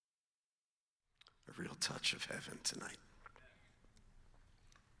real touch of heaven tonight.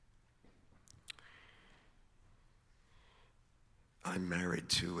 I'm married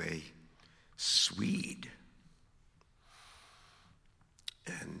to a Swede.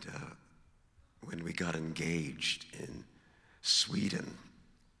 And when we got engaged in Sweden,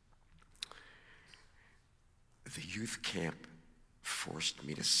 the youth camp forced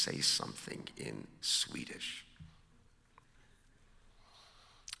me to say something in Swedish.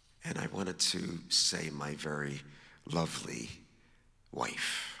 And I wanted to say my very lovely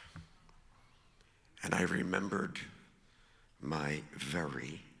wife. And I remembered my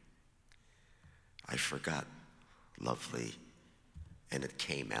I forgot lovely, and it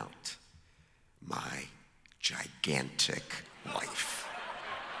came out, my gigantic wife.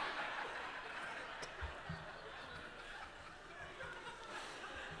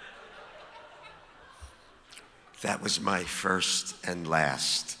 That was my first and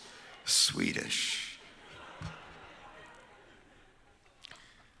last Swedish.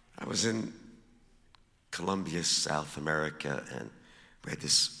 I was in Colombia, South America, and we had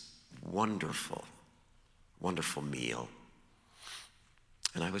this wonderful, wonderful meal.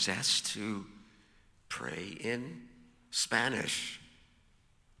 And I was asked to pray in Spanish.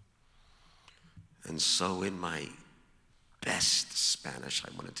 And so in my best Spanish,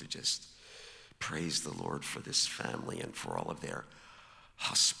 I wanted to just praise the Lord for this family and for all of their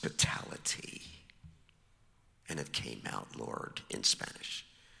hospitality. And it came out, Lord, in Spanish.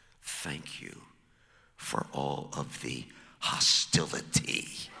 Thank you for all of the hostility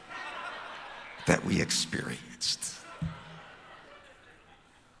that we experienced.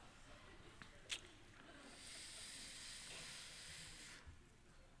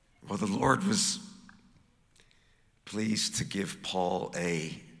 Well, the Lord was pleased to give Paul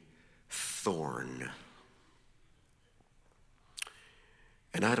a thorn.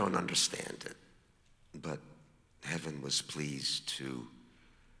 And I don't understand it, but heaven was pleased to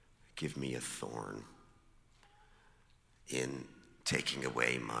give me a thorn in taking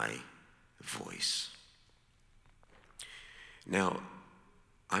away my voice. Now,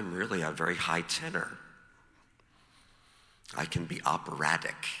 I'm really a very high tenor. I can be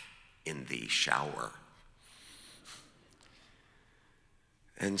operatic in the shower.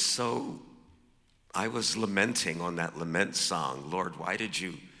 And so I was lamenting on that lament song, Lord, why did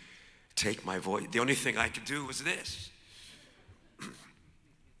you take my voice? The only thing I could do was this.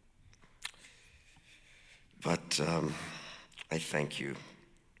 But I thank you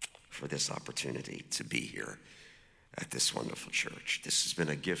for this opportunity to be here at this wonderful church. This has been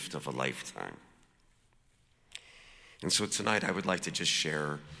a gift of a lifetime. And so tonight I would like to just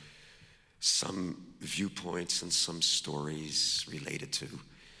share some viewpoints and some stories related to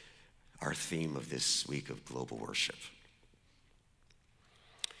our theme of this week of global worship.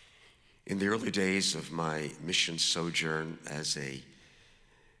 In the early days of my mission sojourn as a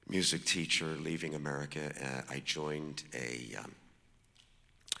music teacher leaving America, I joined a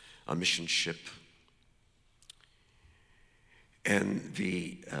mission ship. And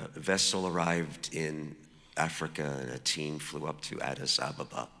the vessel arrived in Africa, and a team flew up to Addis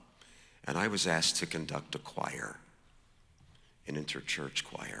Ababa. And I was asked to conduct a choir, an interchurch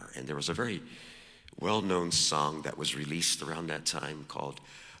choir. And there was a very well-known song that was released around that time called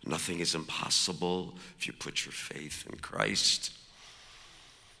Nothing is Impossible If You Put Your Faith in Christ.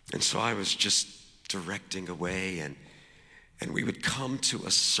 And so I was just directing away, and we would come to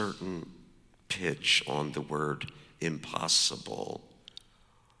a certain pitch on the word impossible,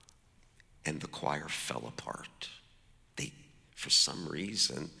 and the choir fell apart. For some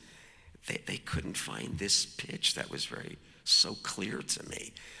reason, they couldn't find this pitch that was so clear to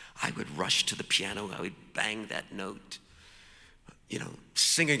me. I would rush to the piano, I would bang that note,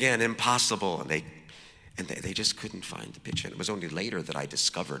 sing again, impossible, and they just couldn't find the pitch. And it was only later that I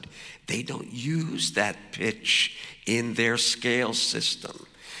discovered they don't use that pitch in their scale system.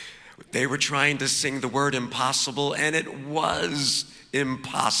 They were trying to sing the word impossible, and it was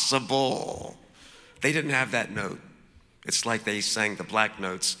impossible. They didn't have that note. It's like they sang the black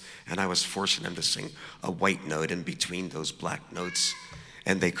notes, and I was forcing them to sing a white note in between those black notes,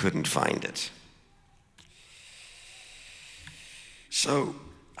 and they couldn't find it. So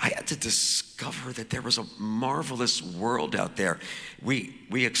I had to discover that there was a marvelous world out there. We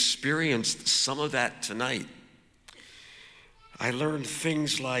experienced some of that tonight. I learned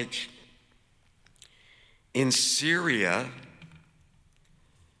things like in Syria,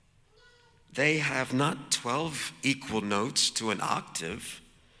 they have not 12 equal notes to an octave,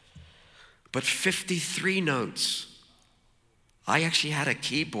 but 53 notes. I actually had a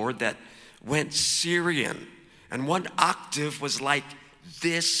keyboard that went Syrian, and one octave was like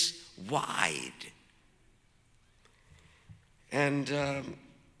this wide. And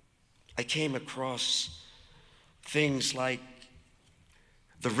I came across things like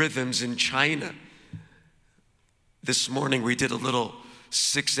the rhythms in China. This morning we did a little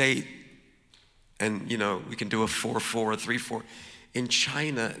 6/8, and we can do a 4/4, a 3/4. In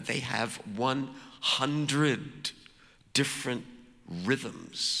China, they have 100 different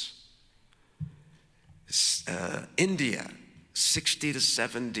rhythms. India, 60 to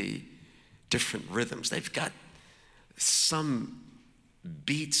 70 different rhythms. They've got some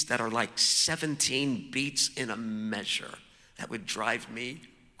beats that are like 17 beats in a measure. That would drive me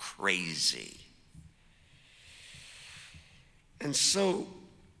crazy. And so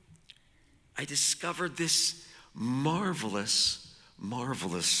I discovered this marvelous,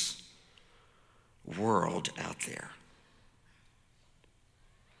 marvelous world out there.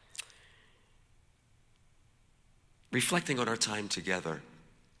 Reflecting on our time together,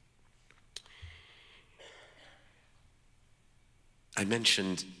 I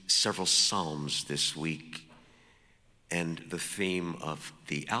mentioned several Psalms this week and the theme of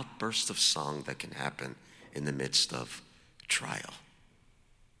the outburst of song that can happen in the midst of trial.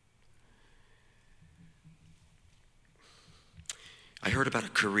 I heard about a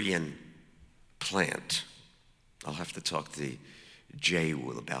Korean plant. I'll have to talk to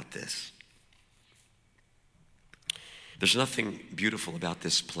Jae-woo about this. There's nothing beautiful about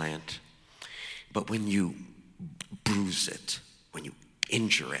this plant, but when you bruise it, when you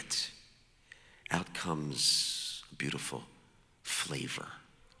injure it, out comes a beautiful flavor.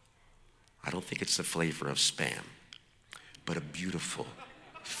 I don't think it's the flavor of Spam, but a beautiful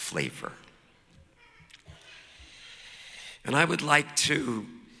flavor. And I would like to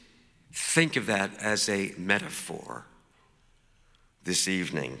think of that as a metaphor this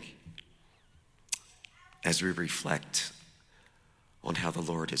evening as we reflect on how the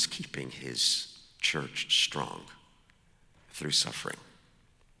Lord is keeping his church strong through suffering.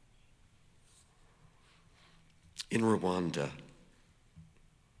 In Rwanda,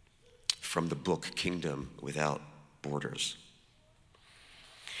 from the book Kingdom Without Borders,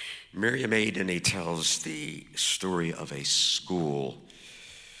 Miriam Adeney tells the story of a school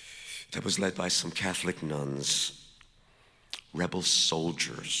that was led by some Catholic nuns. Rebel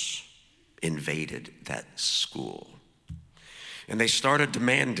soldiers invaded that school. And they started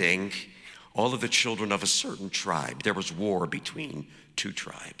demanding all of the children of a certain tribe. There was war between two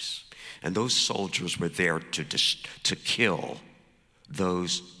tribes. And those soldiers were there to kill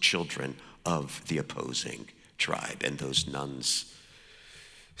those children of the opposing tribe. And those nuns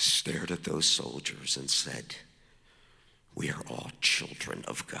stared at those soldiers and said, "We are all children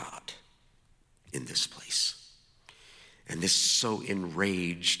of God in this place." And this so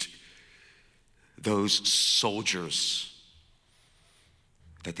enraged those soldiers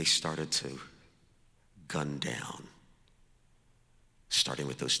that they started to gun down, starting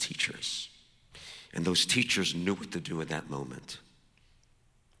with those teachers. And those teachers knew what to do in that moment.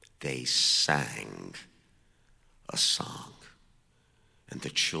 They sang a song, and the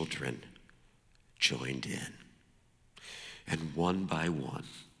children joined in. And one by one,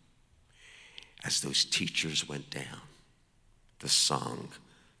 as those teachers went down, the song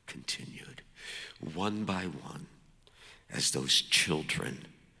continued. One by one, as those children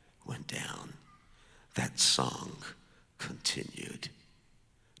went down, that song continued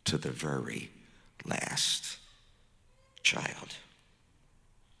to the very last child.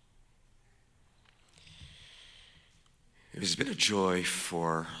 It has been a joy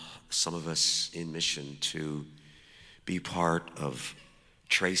for some of us in mission to be part of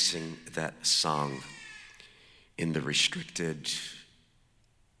tracing that song in the restricted,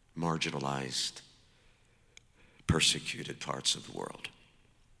 marginalized, persecuted parts of the world.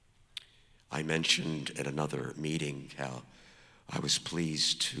 I mentioned at another meeting how I was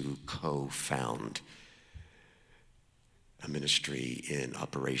pleased to co-found a ministry in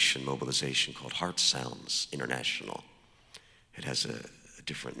Operation Mobilization called Heart Sounds International. It has a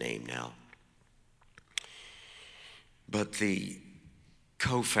different name now. But the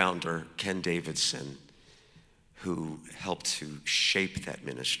co-founder, Ken Davidson, who helped to shape that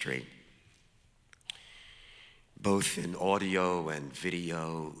ministry, both in audio and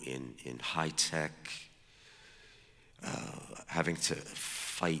video, in high tech, having to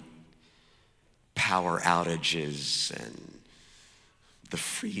fight power outages and the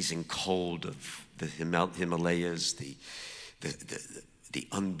freezing cold of the Himalayas, the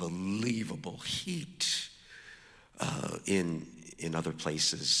unbelievable heat in other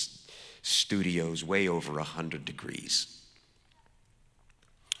places, studios way over 100 degrees.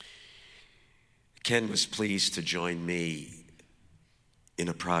 Ken was pleased to join me in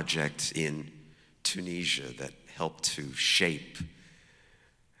a project in Tunisia that helped to shape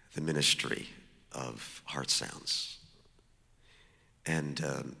the ministry of Heart Sounds. And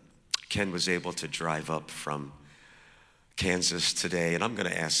Ken was able to drive up from Kansas today, and I'm going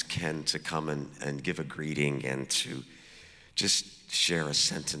to ask Ken to come and give a greeting and to just share a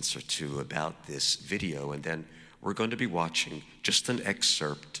sentence or two about this video, and then we're going to be watching just an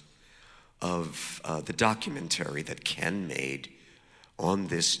excerpt of the documentary that Ken made on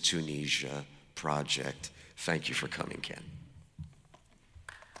this Tunisia project. Thank you for coming, Ken.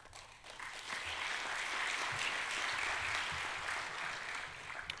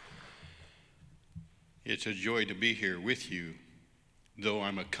 It's a joy to be here with you, though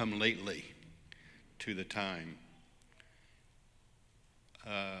I'm a come lately to the time.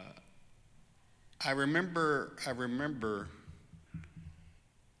 I remember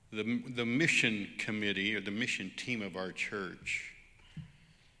the mission committee or the mission team of our church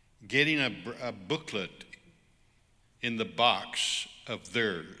getting a booklet in the box of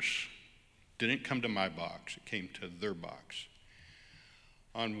theirs. Didn't come to my box, it came to their box,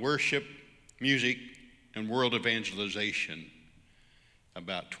 on worship, music, and world evangelization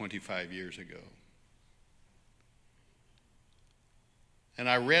about 25 years ago. And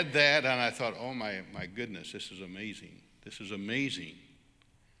I read that and I thought, oh my goodness, this is amazing. This is amazing.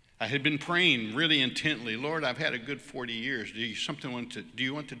 I had been praying really intently, Lord, I've had a good 40 years. Do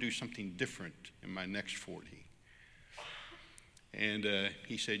you want to do something different in my next 40? And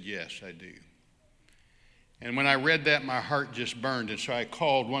he said, yes, I do. And when I read that, my heart just burned. And so I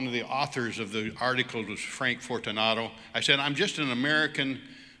called one of the authors of the article, it was Frank Fortunato. I said, I'm just an American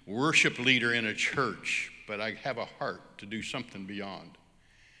worship leader in a church, but I have a heart to do something beyond.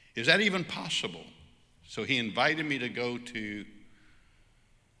 Is that even possible? So he invited me to go to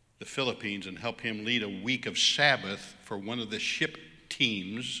the Philippines and help him lead a week of Sabbath for one of the ship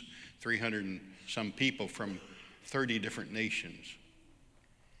teams, 300 and some people from 30 different nations.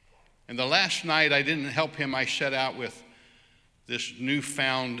 And the last night I didn't help him. I set out with this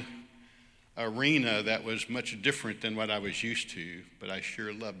newfound arena that was much different than what I was used to, but I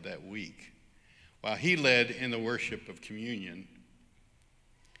sure loved that week. While he led in the worship of communion.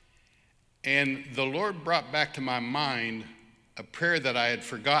 And the Lord brought back to my mind a prayer that I had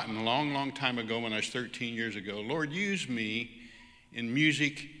forgotten a long, long time ago when I was 13 years ago. Lord, use me in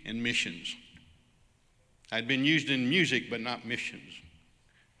music and missions. I'd been used in music, but not missions.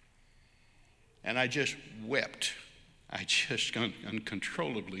 And I just wept. I just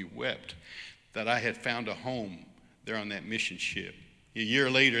uncontrollably wept that I had found a home there on that mission ship. A year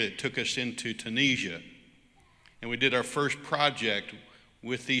later, it took us into Tunisia, and we did our first project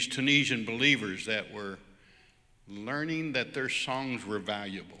with these Tunisian believers that were learning that their songs were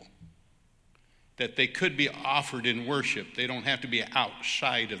valuable, that they could be offered in worship. They don't have to be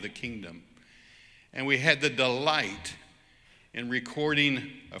outside of the kingdom. And we had the delight in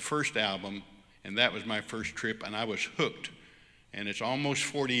recording a first album, and that was my first trip, and I was hooked. And it's almost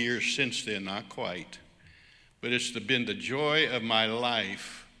 40 years since then, not quite. But it's been the joy of my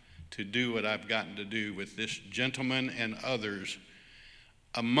life to do what I've gotten to do with this gentleman and others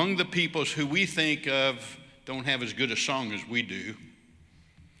among the peoples who we think of don't have as good a song as we do.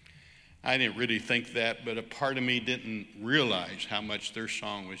 I didn't really think that, but a part of me didn't realize how much their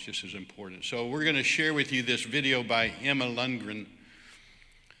song was just as important. So we're going to share with you this video by Emma Lundgren,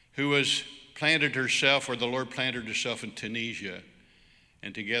 who was planted herself, or the Lord planted herself in Tunisia,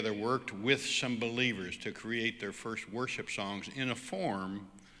 and together worked with some believers to create their first worship songs in a form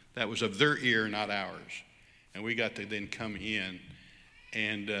that was of their ear, not ours. And we got to then come in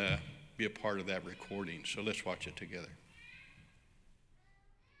and be a part of that recording. So let's watch it together.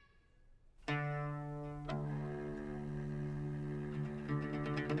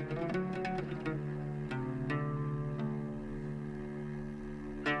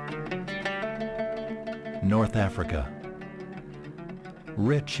 North Africa,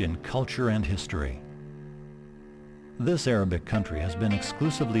 rich in culture and history. This Arabic country has been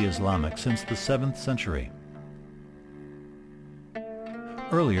exclusively Islamic since the 7th century.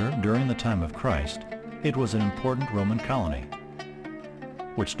 Earlier, during the time of Christ, it was an important Roman colony,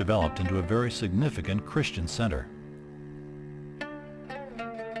 which developed into a very significant Christian center.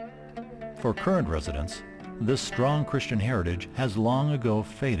 For current residents, this strong Christian heritage has long ago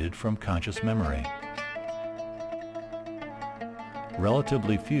faded from conscious memory.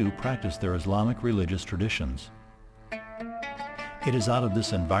 Relatively few practice their Islamic religious traditions. It is out of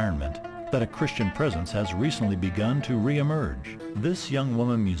this environment that a Christian presence has recently begun to re-emerge. This young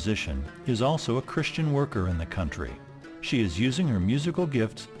woman musician is also a Christian worker in the country. She is using her musical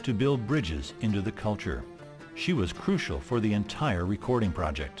gifts to build bridges into the culture. She was crucial for the entire recording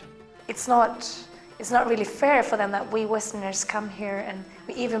project. It's not it's not really fair for them that we Westerners come here and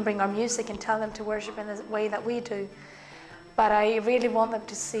we even bring our music and tell them to worship in the way that we do. But I really want them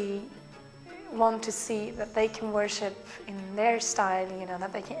to see that they can worship in their style,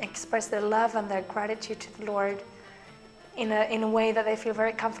 that they can express their love and their gratitude to the Lord in a way that they feel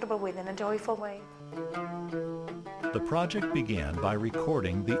very comfortable with, in a joyful way. The project began by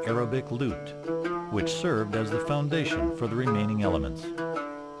recording the Arabic lute, which served as the foundation for the remaining elements.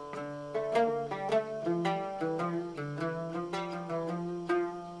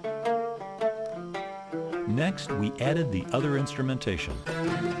 Next, we added the other instrumentation.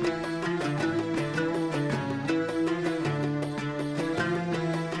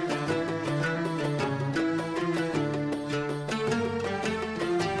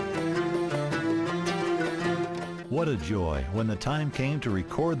 What a joy when the time came to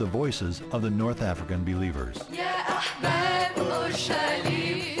record the voices of the North African believers.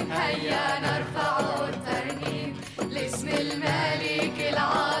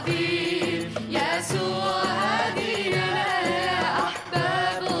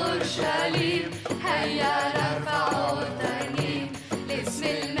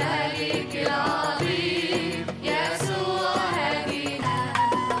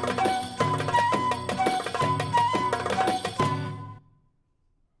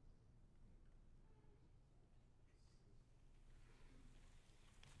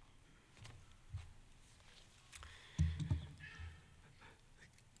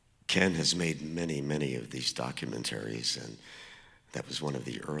 Ken has made many of these documentaries, and that was one of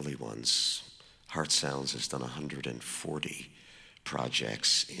the early ones. Heart Sounds has done 140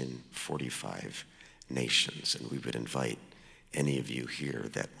 projects in 45 nations, and we would invite any of you here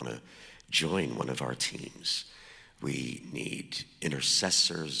that want to join one of our teams. We need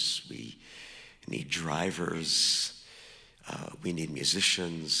intercessors, we need drivers, we need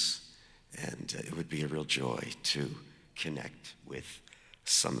musicians, and it would be a real joy to connect with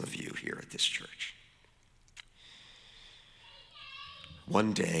some of you here at this church.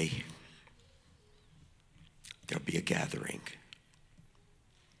 One day, there'll be a gathering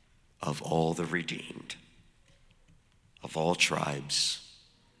of all the redeemed, of all tribes,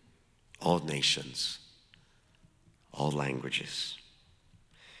 all nations, all languages.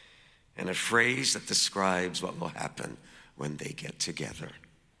 And a phrase that describes what will happen when they get together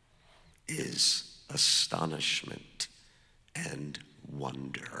is astonishment and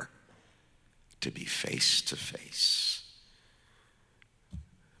wonder, to be face to face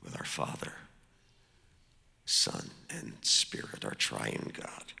with our Father, Son, and Spirit, our triune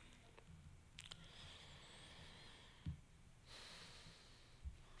God.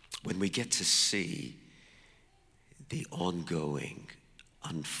 When we get to see the ongoing,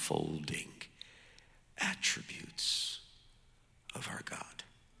 unfolding attributes of our God.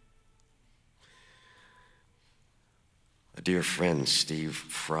 A dear friend, Steve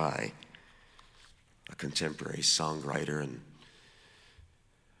Fry, a contemporary songwriter and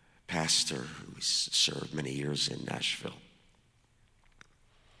pastor who's served many years in Nashville,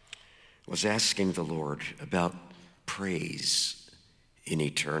 was asking the Lord about praise in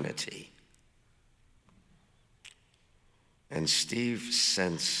eternity. And Steve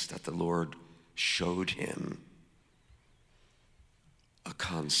sensed that the Lord showed him a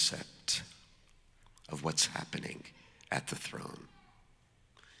concept of what's happening at the throne.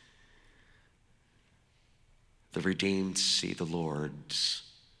 The redeemed see the Lord's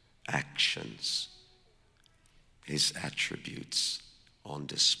actions, his attributes on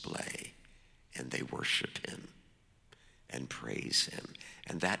display, and they worship him and praise him.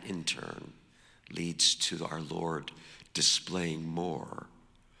 And that in turn leads to our Lord displaying more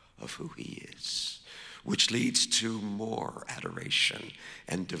of who he is, which leads to more adoration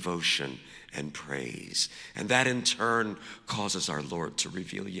and devotion and praise. And that in turn causes our Lord to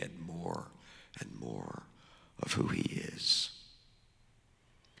reveal yet more and more of who he is.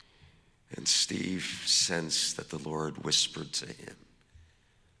 And Steve sensed that the Lord whispered to him,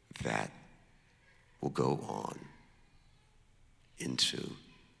 that will go on into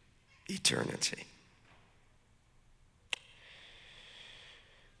eternity.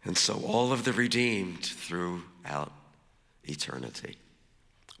 And so all of the redeemed throughout eternity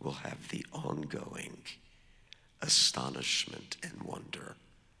will have the ongoing astonishment and wonder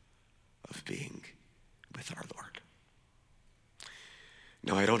of being with our Lord.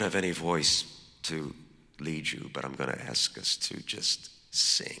 Now, I don't have any voice to lead you, but I'm going to ask us to just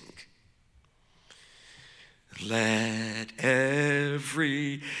sing. Let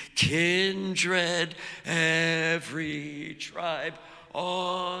every kindred, every tribe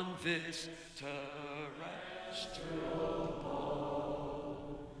on this terrestrial ball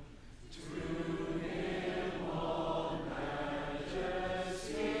tune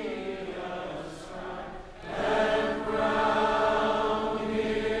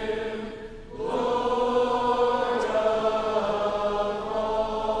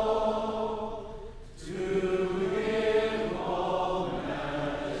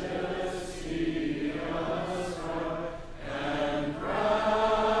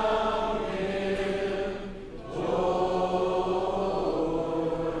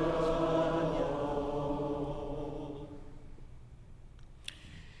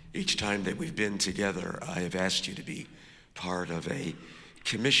time that we've been together, I have asked you to be part of a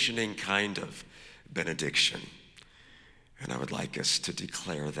commissioning kind of benediction. And I would like us to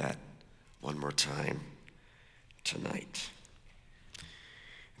declare that one more time tonight.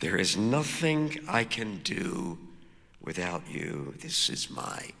 There is nothing I can do without you. This is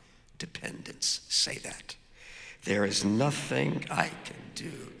my dependence. Say that. There is nothing I can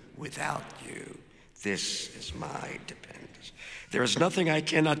do without you. This is my dependence. There is nothing I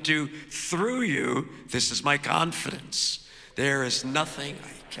cannot do through you. This is my confidence. There is nothing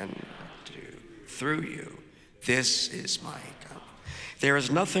I cannot do through you. This is my confidence. There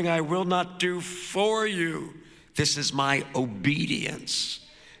is nothing I will not do for you. This is my obedience.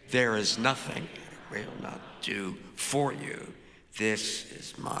 There is nothing I will not do for you. This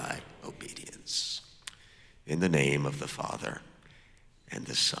is my obedience. In the name of the Father, and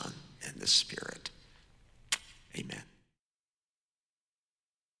the Son, and the Spirit. Amen.